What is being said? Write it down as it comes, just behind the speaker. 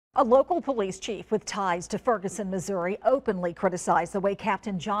A local police chief with ties to Ferguson, Missouri, openly criticized the way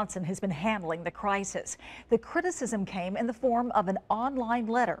Captain Johnson has been handling the crisis. The criticism came in the form of an online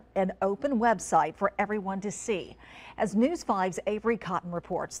letter, an open website for everyone to see. As News 5's Avery Cotton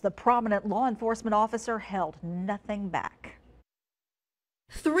reports, the prominent law enforcement officer held nothing back.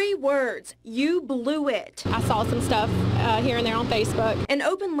 3 words: you blew it. I saw some stuff here and there on Facebook. An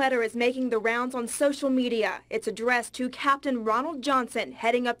open letter is making the rounds on social media. It's addressed to Captain Ronald Johnson,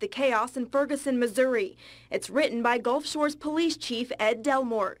 heading up the chaos in Ferguson, Missouri. It's written by Gulf Shores Police Chief Ed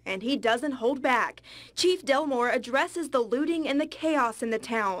Delmore, and he doesn't hold back. Chief Delmore addresses the looting and the chaos in the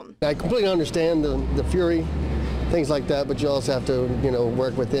town. I completely understand the fury, things like that, but you also have to,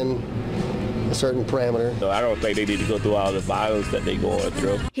 work within a certain parameter. So I don't think they need to go through all the violence that they're going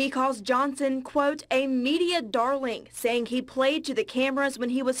through. He calls Johnson, quote, a media darling, saying he played to the cameras when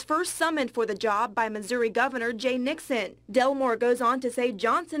he was first summoned for the job by Missouri Governor Jay Nixon. Delmore goes on to say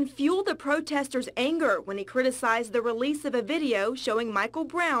Johnson fueled the protesters' anger when he criticized the release of a video showing Michael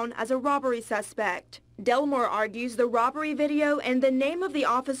Brown as a robbery suspect. Delmore argues the robbery video and the name of the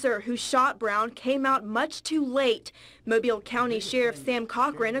officer who shot Brown came out much too late. Mobile County Sheriff Sam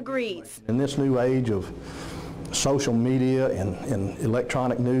Cochran agrees. In this new age of social media and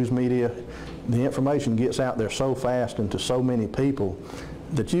electronic news media, the information gets out there so fast and to so many people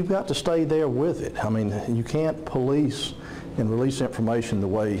that you've got to stay there with it. I mean, you can't police and release information the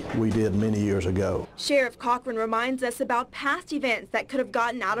way we did many years ago. Sheriff Cochran reminds us about past events that could have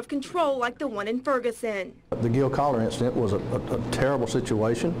gotten out of control, like the one in Ferguson. The Gil Collar incident was a terrible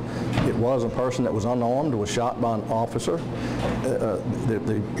situation. It was a person that was unarmed, was shot by an officer.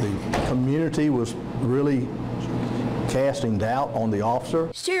 The community was really casting doubt on the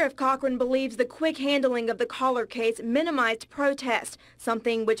officer. Sheriff Cochran believes the quick handling of the Collar case minimized protest,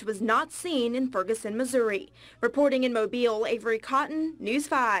 something which was not seen in Ferguson, Missouri. Reporting in Mobile, Avery Cotton, News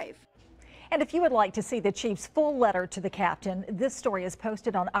 5. And if you would like to see the chief's full letter to the captain, this story is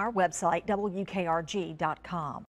posted on our website, WKRG.com.